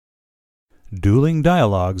Dueling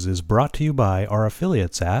Dialogues is brought to you by our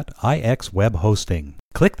affiliates at IX Web Hosting.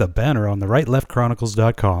 Click the banner on the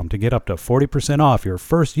rightleftchronicles.com to get up to 40% off your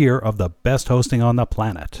first year of the best hosting on the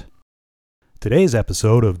planet. Today's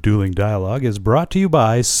episode of Dueling Dialogue is brought to you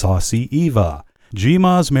by Saucy Eva.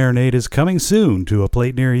 GMA's marinade is coming soon to a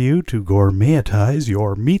plate near you to gourmetize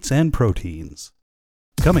your meats and proteins.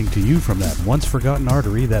 Coming to you from that once-forgotten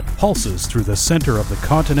artery that pulses through the center of the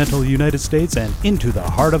continental United States and into the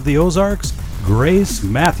heart of the Ozarks, Grace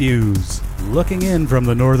Matthews. Looking in from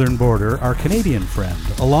the northern border, our Canadian friend,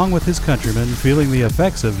 along with his countrymen feeling the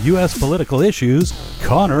effects of U.S. political issues,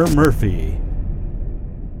 Connor Murphy.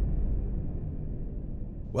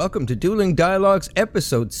 Welcome to Dueling Dialogues,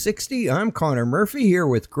 episode 60. I'm Connor Murphy here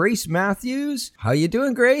with Grace Matthews. How you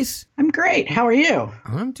doing, Grace? I'm great. How are you?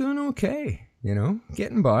 I'm doing okay. You know,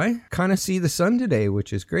 getting by. Kind of see the sun today,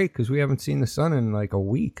 which is great because we haven't seen the sun in like a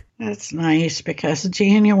week. That's nice because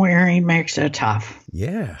January makes it tough.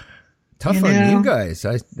 Yeah. Tough on you guys.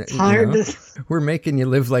 We're making you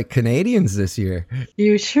live like Canadians this year.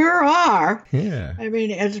 You sure are. Yeah. I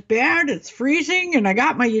mean, it's bad. It's freezing, and I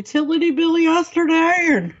got my utility bill yesterday,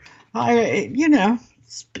 and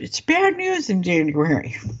it's bad news in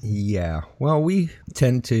January. Yeah. Well, we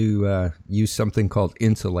tend to use something called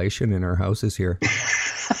insulation in our houses here.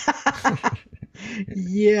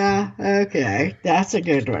 Yeah. Okay. That's a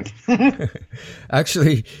good one.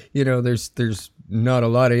 Actually, there's not a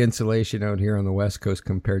lot of insulation out here on the West Coast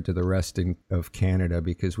compared to the rest of Canada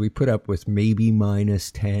because we put up with maybe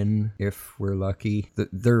minus 10 if we're lucky.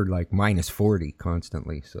 They're like minus 40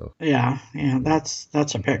 constantly. So yeah, that's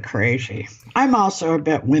a bit crazy. I'm also a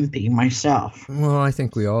bit wimpy myself. Well, I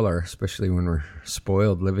think we all are, especially when we're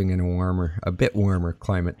spoiled living in a bit warmer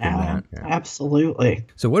climate than that. Yeah. Absolutely.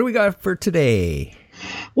 So what do we got for today?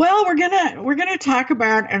 Well, we're gonna talk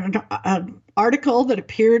about an article that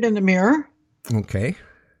appeared in the Mirror. Okay.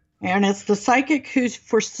 And it's the psychic who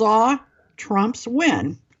foresaw Trump's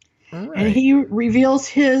win. All right. And he reveals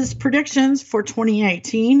his predictions for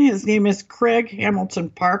 2018. His name is Craig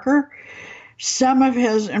Hamilton Parker. Some of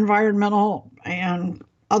his environmental and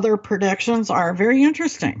other predictions are very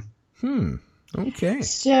interesting. Okay.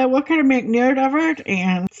 So we're going to make note of it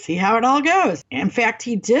and see how it all goes. In fact,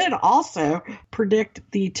 he did also predict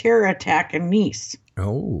the terror attack in Nice.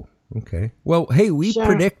 Oh. Okay. Well, hey, we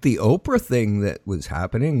predict the Oprah thing that was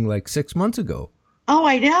happening like 6 months ago. Oh,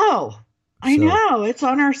 I know. I know. It's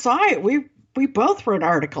on our site. We both wrote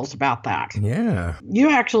articles about that. Yeah. You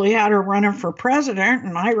actually had her running for president,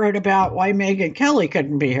 and I wrote about why Megyn Kelly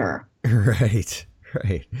couldn't be her. Right.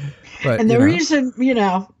 But, and the reason,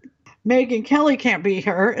 Megyn Kelly can't be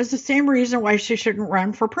her is the same reason why she shouldn't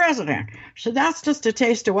run for president. So that's just a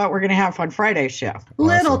taste of what we're going to have on Friday's show. Awesome.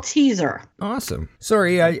 Little teaser. Awesome.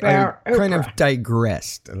 Sorry, I kind of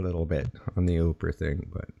digressed a little bit on the Oprah thing,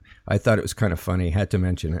 but I thought it was kind of funny. Had to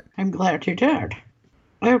mention it. I'm glad you did.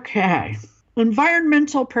 Okay.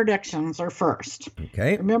 Environmental predictions are first.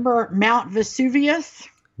 Okay. Remember Mount Vesuvius?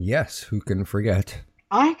 Yes, who can forget?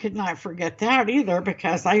 I could not forget that either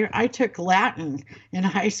because I took Latin in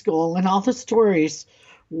high school and all the stories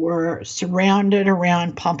were surrounded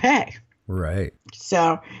around Pompeii. Right.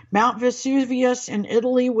 So Mount Vesuvius in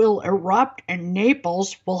Italy will erupt and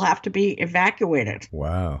Naples will have to be evacuated.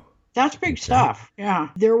 Wow. That's big stuff. Yeah.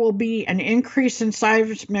 There will be an increase in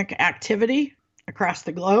seismic activity across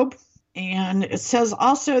the globe. And it says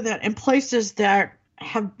also that in places that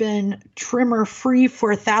have been tremor free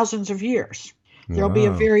for thousands of years. There'll be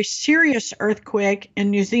a very serious earthquake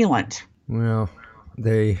in New Zealand. Well,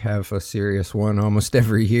 they have a serious one almost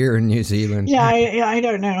every year in New Zealand. Yeah, I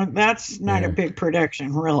don't know. That's not a big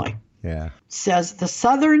prediction, really. Yeah. It says the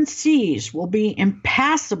southern seas will be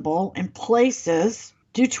impassable in places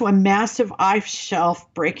due to a massive ice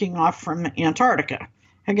shelf breaking off from Antarctica.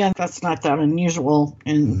 Again, that's not that unusual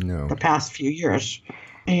in the past few years.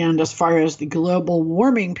 And as far as the global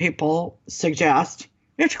warming people suggest,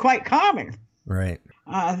 it's quite common. Right.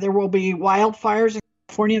 There will be wildfires in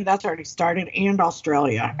California, that's already started, and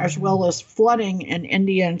Australia, as well as flooding in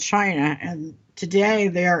India and China. And today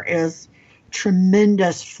there is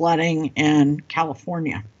tremendous flooding in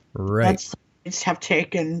California. Right. Floods have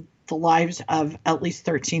taken the lives of at least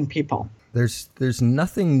 13 people. There's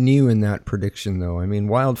nothing new in that prediction, though. I mean,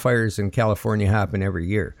 wildfires in California happen every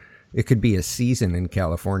year. It could be a season in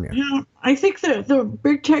California. Yeah, I think the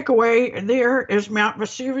big takeaway there is Mount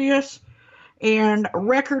Vesuvius. And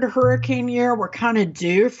record hurricane year, we're kind of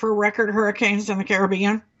due for record hurricanes in the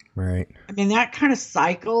Caribbean. Right. I mean, that kind of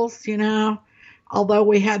cycles, Although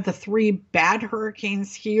we had the 3 bad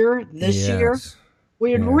hurricanes here this year,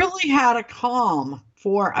 we had really had a calm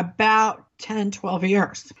for about 10, 12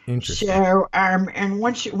 years. Interesting. So, and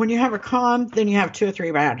when you have a calm, then you have 2 or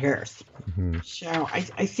 3 bad years. Mm-hmm. So I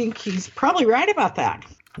think he's probably right about that.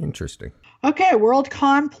 Interesting. Okay, world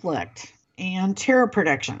conflict and terror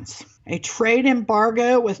predictions. A trade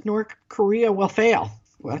embargo with North Korea will fail,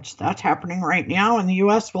 which that's happening right now, and the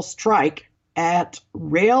U.S. will strike at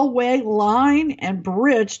railway line and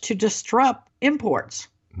bridge to disrupt imports.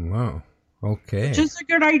 Wow. Okay. Which is a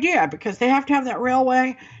good idea because they have to have that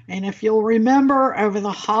railway. And if you'll remember, over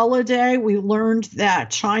the holiday, we learned that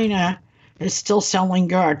China is still selling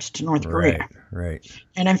goods to North Korea. Right.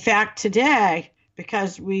 And in fact, today,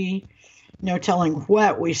 because we no telling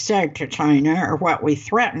what we said to China or what we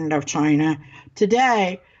threatened of China,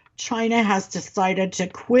 today, China has decided to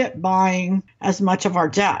quit buying as much of our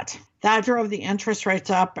debt. That drove the interest rates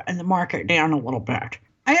up and the market down a little bit.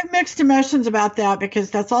 I have mixed emotions about that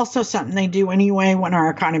because that's also something they do anyway when our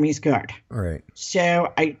economy's good. Right.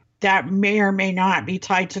 So that may or may not be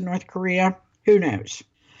tied to North Korea. Who knows?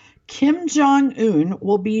 Kim Jong-un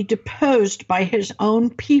will be deposed by his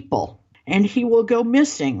own people, and he will go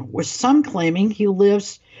missing, with some claiming he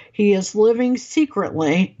is living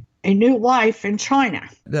secretly a new life in China.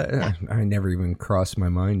 I never even crossed my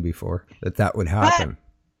mind before that would happen.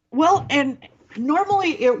 Well, and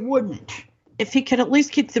normally it wouldn't. If he could at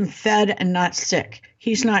least keep them fed and not sick.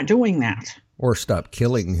 He's not doing that. Or stop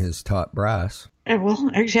killing his top brass.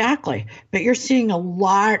 Well, exactly. But you're seeing a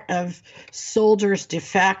lot of soldiers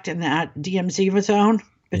defect in that DMZ zone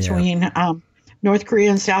between North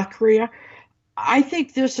Korea and South Korea. I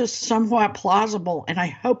think this is somewhat plausible, and I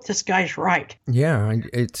hope this guy's right. Yeah,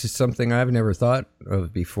 it's something I've never thought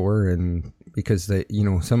of before, and because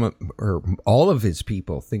all of his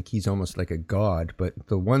people think he's almost like a god, but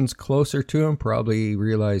the ones closer to him probably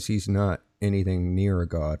realize he's not anything near a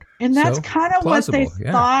god. And that's kind of what they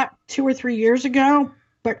thought 2 or 3 years ago.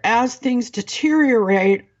 But as things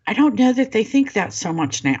deteriorate, I don't know that they think that so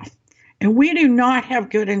much now. And we do not have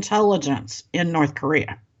good intelligence in North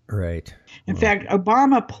Korea. Right. In fact,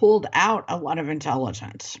 Obama pulled out a lot of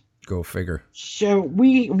intelligence. Go figure. So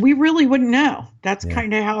we really wouldn't know. That's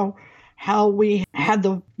kind of how we had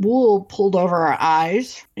the wool pulled over our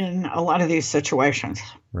eyes in a lot of these situations.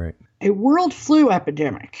 Right. A world flu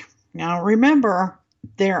epidemic. Now, remember,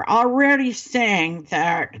 they're already saying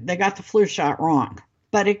that they got the flu shot wrong,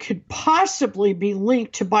 but it could possibly be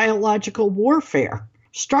linked to biological warfare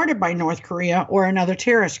started by North Korea or another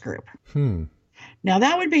terrorist group. Now,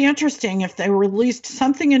 that would be interesting if they released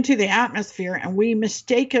something into the atmosphere and we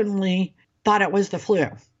mistakenly thought it was the flu.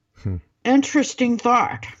 Interesting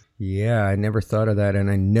thought. Yeah, I never thought of that.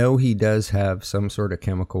 And I know he does have some sort of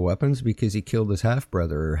chemical weapons because he killed his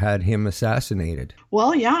half-brother or had him assassinated.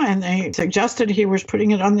 Well, yeah, and they suggested he was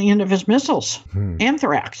putting it on the end of his missiles.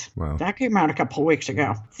 Anthrax. Wow. That came out a couple of weeks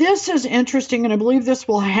ago. This is interesting, and I believe this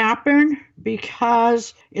will happen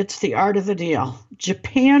because it's the art of the deal.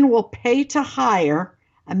 Japan will pay to hire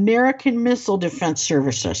American missile defense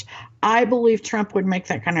services. I believe Trump would make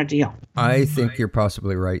that kind of deal. I think you're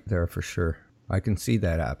possibly right there for sure. I can see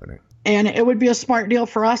that happening. And it would be a smart deal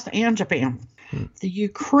for us and Japan. The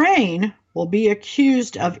Ukraine will be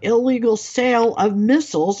accused of illegal sale of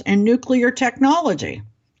missiles and nuclear technology.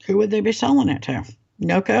 Who would they be selling it to?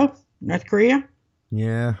 NOCO? North Korea?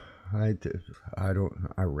 Yeah, I don't.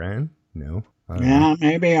 Iran? No.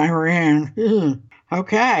 Maybe Iran.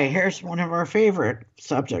 Okay, here's one of our favorite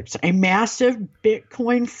subjects. A massive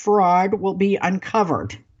Bitcoin fraud will be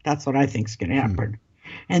uncovered. That's what I think is going to happen.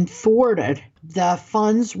 And thwarted. The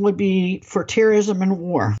funds would be for terrorism and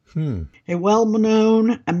war. A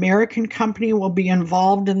well-known American company will be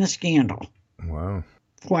involved in the scandal. Wow.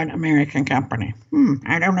 What American company?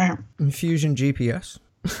 I don't know. Infusion GPS?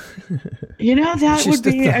 That would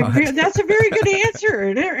be that's a very good answer.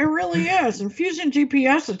 It really is. Infusion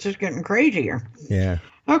GPS is just getting crazier. Yeah.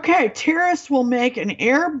 Okay, terrorists will make an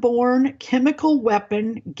airborne chemical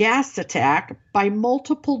weapon gas attack by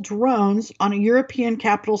multiple drones on a European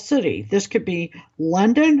capital city. This could be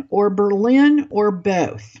London or Berlin or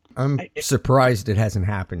both. I'm surprised it hasn't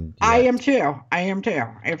happened yet. I am too.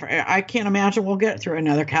 I can't imagine we'll get through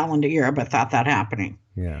another calendar year without that happening.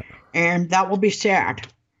 Yeah. And that will be sad.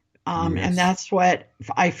 And that's what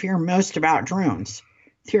I fear most about drones.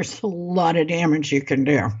 There's a lot of damage you can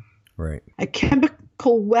do. Right. A chemical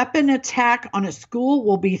weapon attack on a school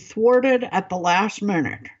will be thwarted at the last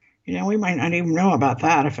minute. We might not even know about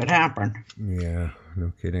that if it happened. Yeah,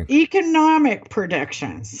 no kidding. Economic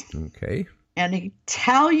predictions. Okay. An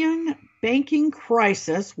Italian banking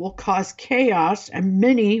crisis will cause chaos and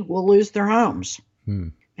many will lose their homes.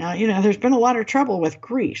 Now, there's been a lot of trouble with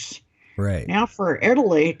Greece. Right. Now for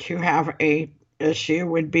Italy to have a issue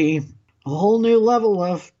would be a whole new level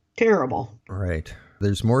of terrible. Right.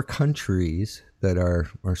 There's more countries that are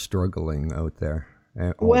struggling out there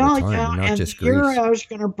all Well, the time, yeah, not and just the Greece. euro is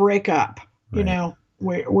going to break up. You Right. know,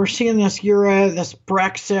 we're seeing this euro, this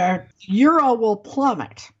Brexit. Euro will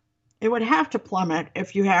plummet. It would have to plummet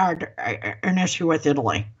if you had an issue with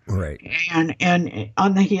Italy, Right. and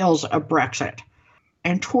on the heels of Brexit.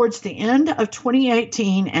 And towards the end of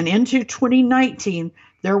 2018 and into 2019,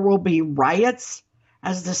 there will be riots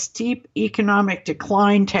as the steep economic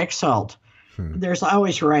decline takes hold. There's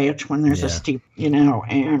always riots when there's a steep,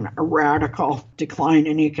 and a radical decline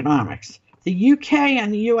in economics. The UK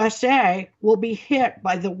and the USA will be hit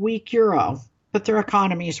by the weak euro, but their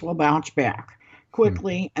economies will bounce back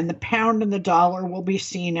quickly, and the pound and the dollar will be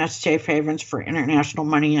seen as safe havens for international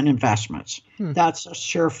money and investments. That's a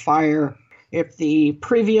surefire. If the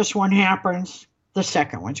previous one happens, the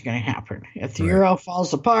second one's going to happen. If the euro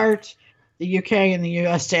falls apart, the UK and the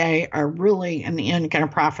USA are really, in the end, going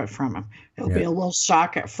to profit from them. It'll be a little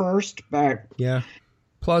shock at first, but... Yeah,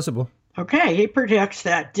 plausible. Okay, he predicts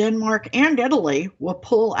that Denmark and Italy will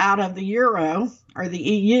pull out of the euro, or the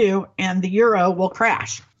EU, and the euro will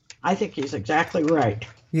crash. I think he's exactly right.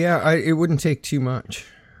 Yeah, it wouldn't take too much,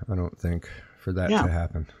 I don't think, for that to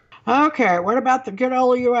happen. Okay, what about the good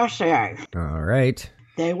old USA? All right.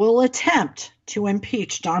 They will attempt to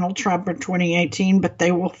impeach Donald Trump in 2018, but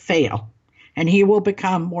they will fail, and he will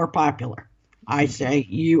become more popular. I say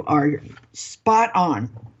you are spot on.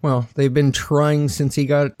 Well, they've been trying since he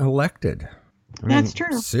got elected. That's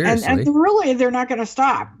true. Seriously. And really, they're not going to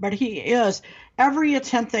stop, but he is. Every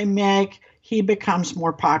attempt they make, he becomes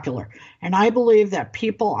more popular. And I believe that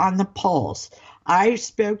people on the polls, I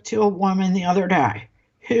spoke to a woman the other day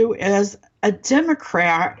who is a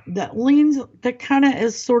Democrat that kind of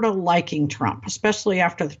is sort of liking Trump, especially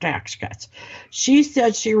after the tax cuts. She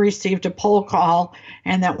said she received a poll call,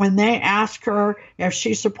 and that when they asked her if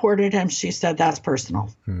she supported him, she said that's personal.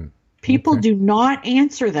 People do not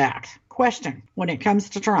answer that question when it comes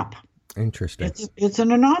to Trump. Interesting. It's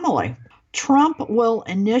an anomaly. Trump will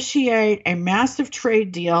initiate a massive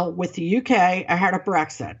trade deal with the UK ahead of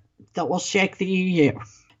Brexit that will shake the EU.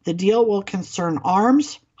 The deal will concern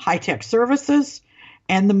arms, high-tech services,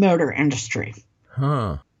 and the motor industry.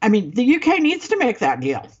 Huh. I mean, the UK needs to make that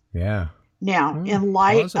deal. Yeah. Now, in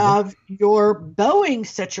light of your Boeing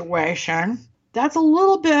situation, that's a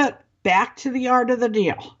little bit back to the art of the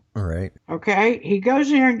deal. All right. Okay? He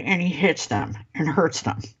goes in and he hits them and hurts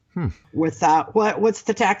them. With that, what's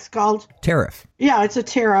the tax called? Tariff. Yeah, it's a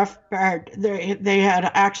tariff, but they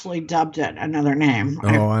had actually dubbed it another name.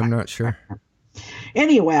 Oh, I'm not sure.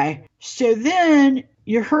 Anyway, so then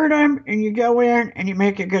you hurt them and you go in and you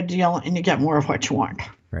make a good deal and you get more of what you want.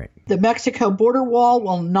 Right. The Mexico border wall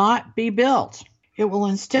will not be built. It will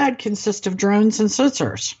instead consist of drones and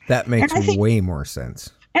sensors. That makes way more sense.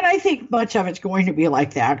 And I think much of it's going to be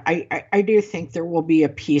like that. I do think there will be a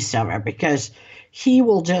piece of it because he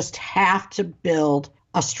will just have to build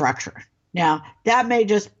a structure. Now, that may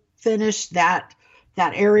just finish that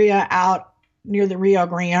area out near the Rio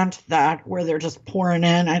Grande where they're just pouring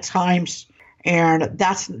in at times. And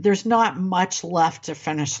there's not much left to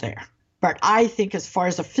finish there. But I think as far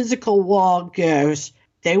as a physical wall goes,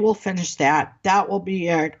 they will finish that. That will be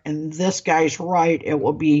it. And this guy's right. It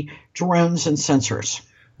will be drones and sensors.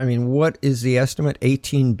 I mean, what is the estimate?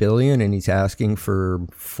 18 billion, and he's asking for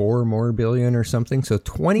 4 more billion or something. So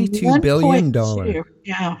 $22 billion.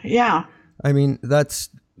 Yeah. I mean, that's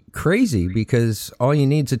crazy because all you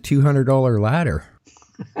need is a $200 ladder.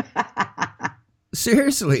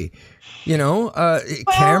 Seriously,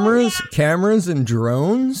 cameras and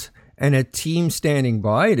drones and a team standing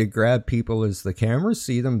by to grab people as the cameras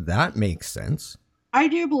see them. That makes sense. I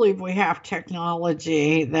do believe we have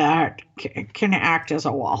technology that can act as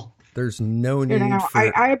a wall. There's no need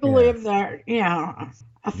for... I believe that,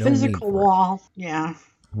 a physical wall,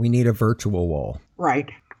 We need a virtual wall. Right.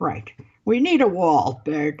 We need a wall,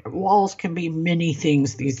 but walls can be many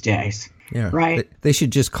things these days. Yeah. Right? They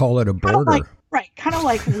should just call it a border. Kind of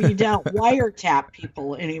like we don't wiretap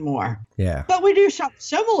people anymore. Yeah. But we do something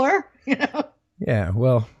similar, Yeah,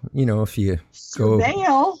 well, if you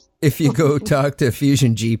Surveil. go talk to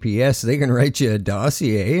Fusion GPS, they can write you a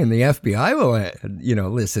dossier, and the FBI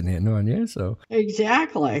will, listen in on you. So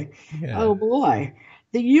exactly. Yeah. Oh boy,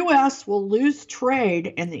 the U.S. will lose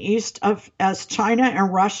trade in the east as China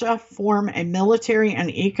and Russia form a military and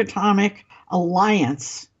economic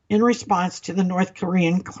alliance in response to the North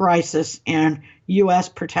Korean crisis and U.S.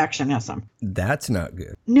 protectionism. That's not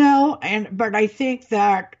good. No, but I think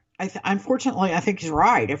that. Unfortunately, I think he's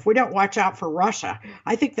right. If we don't watch out for Russia,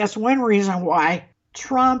 I think that's one reason why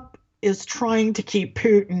Trump is trying to keep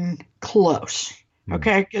Putin close,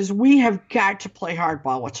 okay? Because we have got to play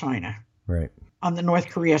hardball with China Right. on the North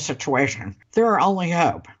Korea situation. They're our only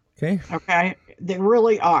hope, Okay. okay? They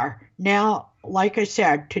really are. Now, like I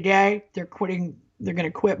said, today they're going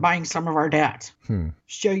to quit buying some of our debt.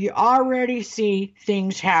 So you already see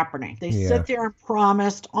things happening. They sit there and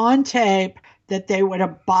promised on tape that they would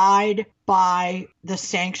abide by the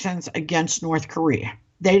sanctions against North Korea.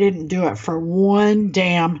 They didn't do it for one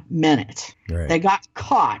damn minute. Right. They got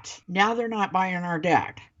caught. Now they're not buying our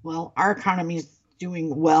debt. Well, our economy's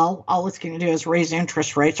doing well. All it's going to do is raise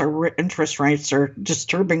interest rates. Our interest rates are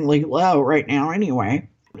disturbingly low right now anyway.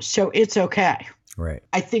 So it's okay. Right.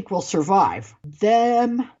 I think we'll survive.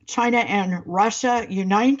 Them, China and Russia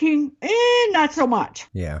uniting, not so much.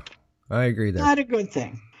 Yeah, I agree there. Not a good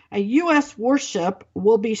thing. A U.S. warship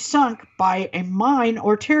will be sunk by a mine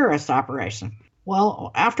or terrorist operation.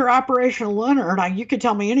 Well, after Operation Leonard, you could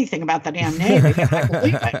tell me anything about the damn Navy. I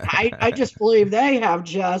believe it. I just believe they have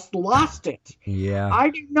just lost it. Yeah. I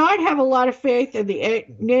do not have a lot of faith in the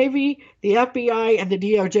Navy, the FBI, and the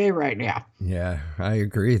DOJ right now. Yeah, I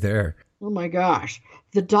agree there. Oh my gosh.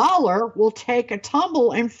 The dollar will take a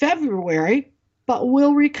tumble in February, but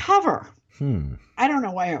will recover. I don't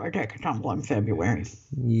know why it would take a tumble in February.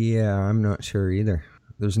 Yeah, I'm not sure either.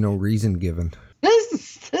 There's no reason given.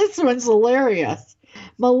 This one's hilarious.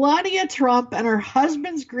 Melania Trump and her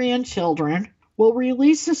husband's grandchildren will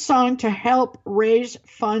release a song to help raise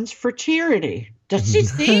funds for charity. Does she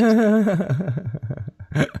think?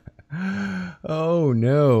 Oh,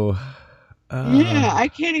 no. Yeah, I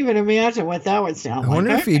can't even imagine what that would sound like. I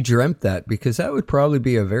wonder if he dreamt that, because that would probably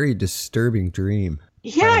be a very disturbing dream.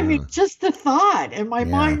 Yeah, I mean, just the thought in my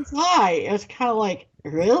mind's eye, it was kind of like,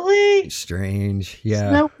 really? Strange, yeah.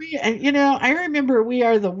 No, and I remember We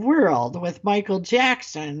Are the World with Michael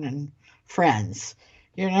Jackson and friends.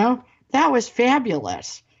 That was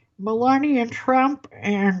fabulous. Melania and Trump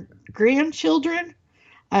and grandchildren,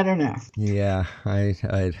 I don't know. Yeah,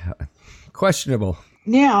 I questionable.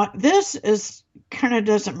 Now, this is kind of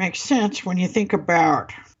doesn't make sense when you think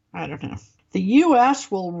about, I don't know. The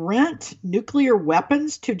U.S. will rent nuclear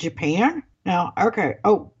weapons to Japan. Now, okay.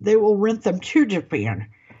 Oh, they will rent them to Japan.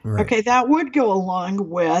 Right. Okay, that would go along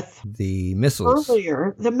with the missiles.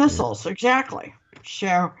 Earlier, the missiles, exactly.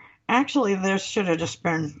 So, actually, this should have just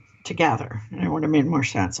been together. It would have made more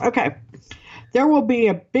sense. Okay. There will be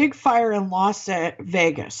a big fire in Las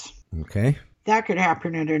Vegas. Okay. That could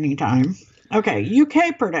happen at any time. Okay,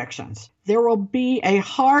 UK predictions. There will be a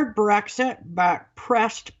hard Brexit, but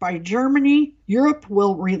pressed by Germany. Europe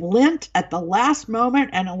will relent at the last moment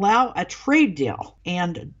and allow a trade deal.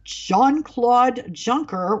 And Jean-Claude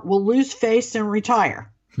Juncker will lose face and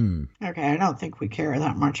retire. Okay, I don't think we care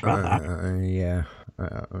that much about that. Yeah,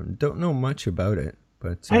 don't know much about it,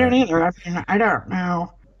 but I don't either. I mean, I don't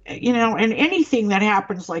know. And anything that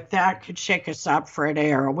happens like that could shake us up for a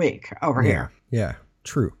day or a week over here. Yeah.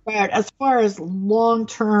 True. But as far as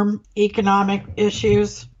long-term economic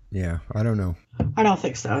issues, yeah, I don't know. I don't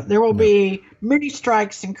think so. There will be many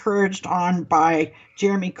strikes encouraged on by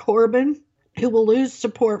Jeremy Corbyn, who will lose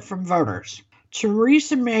support from voters.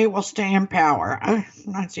 Theresa May will stay in power. I'm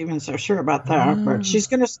not even so sure about that, but she's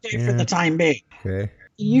going to stay for the time being. Okay.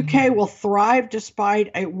 The UK will thrive despite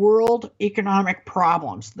a world economic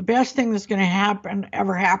problems. The best thing that's going to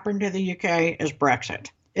ever happen to the UK is Brexit.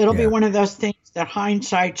 It'll be one of those things that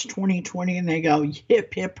hindsight's 2020 and they go,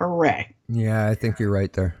 hip, hip, hooray. Yeah, I think you're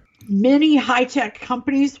right there. Many high-tech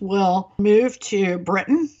companies will move to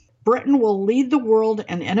Britain. Britain will lead the world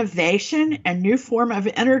in innovation and new form of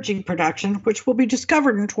energy production, which will be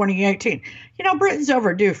discovered in 2018. Britain's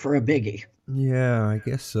overdue for a biggie. Yeah, I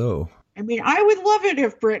guess so. I mean, I would love it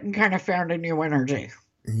if Britain kind of found a new energy.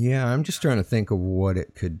 Yeah, I'm just trying to think of what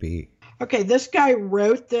it could be. Okay, this guy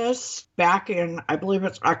wrote this back in, I believe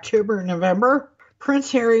it's October, November.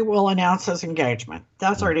 Prince Harry will announce his engagement.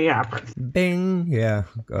 That's already happened. Bing. Yeah,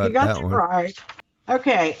 you got that one right.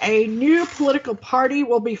 Okay, a new political party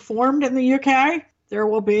will be formed in the UK. There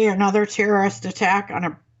will be another terrorist attack on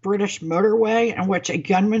a British motorway in which a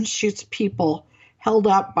gunman shoots people held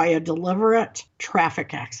up by a deliberate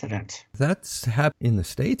traffic accident. That's happened in the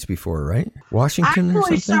States before, right? Washington or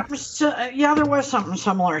something? There was something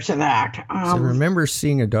similar to that. I remember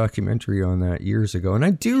seeing a documentary on that years ago, and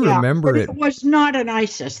I do remember it. It was not an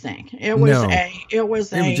ISIS thing. It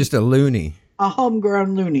was just a loony. A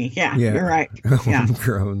homegrown loony. Yeah, you're right.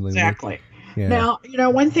 Homegrown loony. Exactly. Yeah. Now,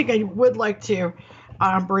 one thing I would like to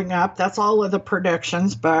bring up, that's all of the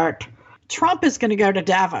predictions, but Trump is going to go to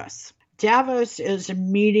Davos. Davos is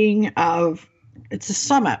it's a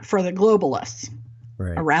summit for the globalists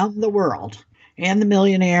around the world. and the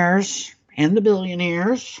millionaires and the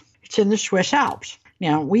billionaires. It's in the Swiss Alps.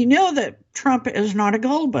 Now, we know that Trump is not a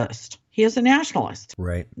globalist. He is a nationalist.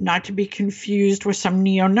 Right. Not to be confused with some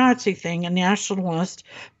neo-Nazi thing. A nationalist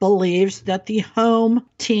believes that the home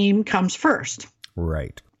team comes first.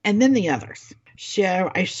 Right. And then the others.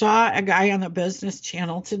 So I saw a guy on the Business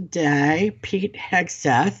Channel today, Pete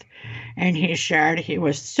Hegseth, and he shared he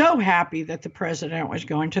was so happy that the president was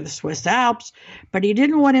going to the Swiss Alps, but he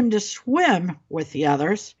didn't want him to swim with the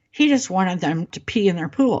others. He just wanted them to pee in their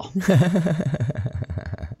pool.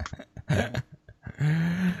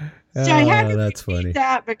 So I had to that's funny.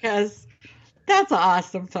 that because that's an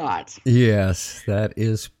awesome thought. Yes, that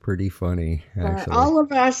is pretty funny, actually. All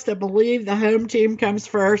of us that believe the home team comes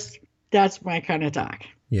first, that's my kind of talk.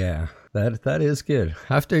 Yeah, that is good.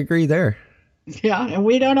 I have to agree there. Yeah, and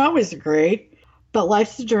we don't always agree, but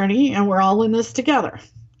life's a journey and we're all in this together.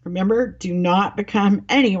 Remember, do not become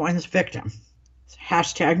anyone's victim.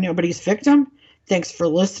 Hashtag nobody's victim. Thanks for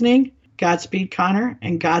listening. Godspeed, Connor,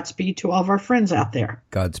 and Godspeed to all of our friends out there.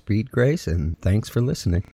 Godspeed, Grace, and thanks for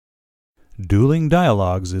listening. Dueling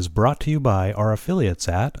Dialogues is brought to you by our affiliates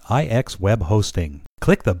at IX Web Hosting.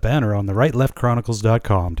 Click the banner on the right,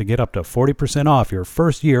 leftchronicles.com to get up to 40% off your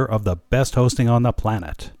first year of the best hosting on the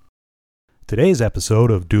planet. Today's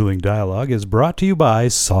episode of Dueling Dialogue is brought to you by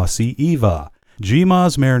Saucy Eva.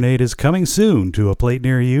 GMA's marinade is coming soon to a plate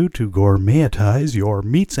near you to gourmetize your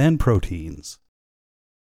meats and proteins.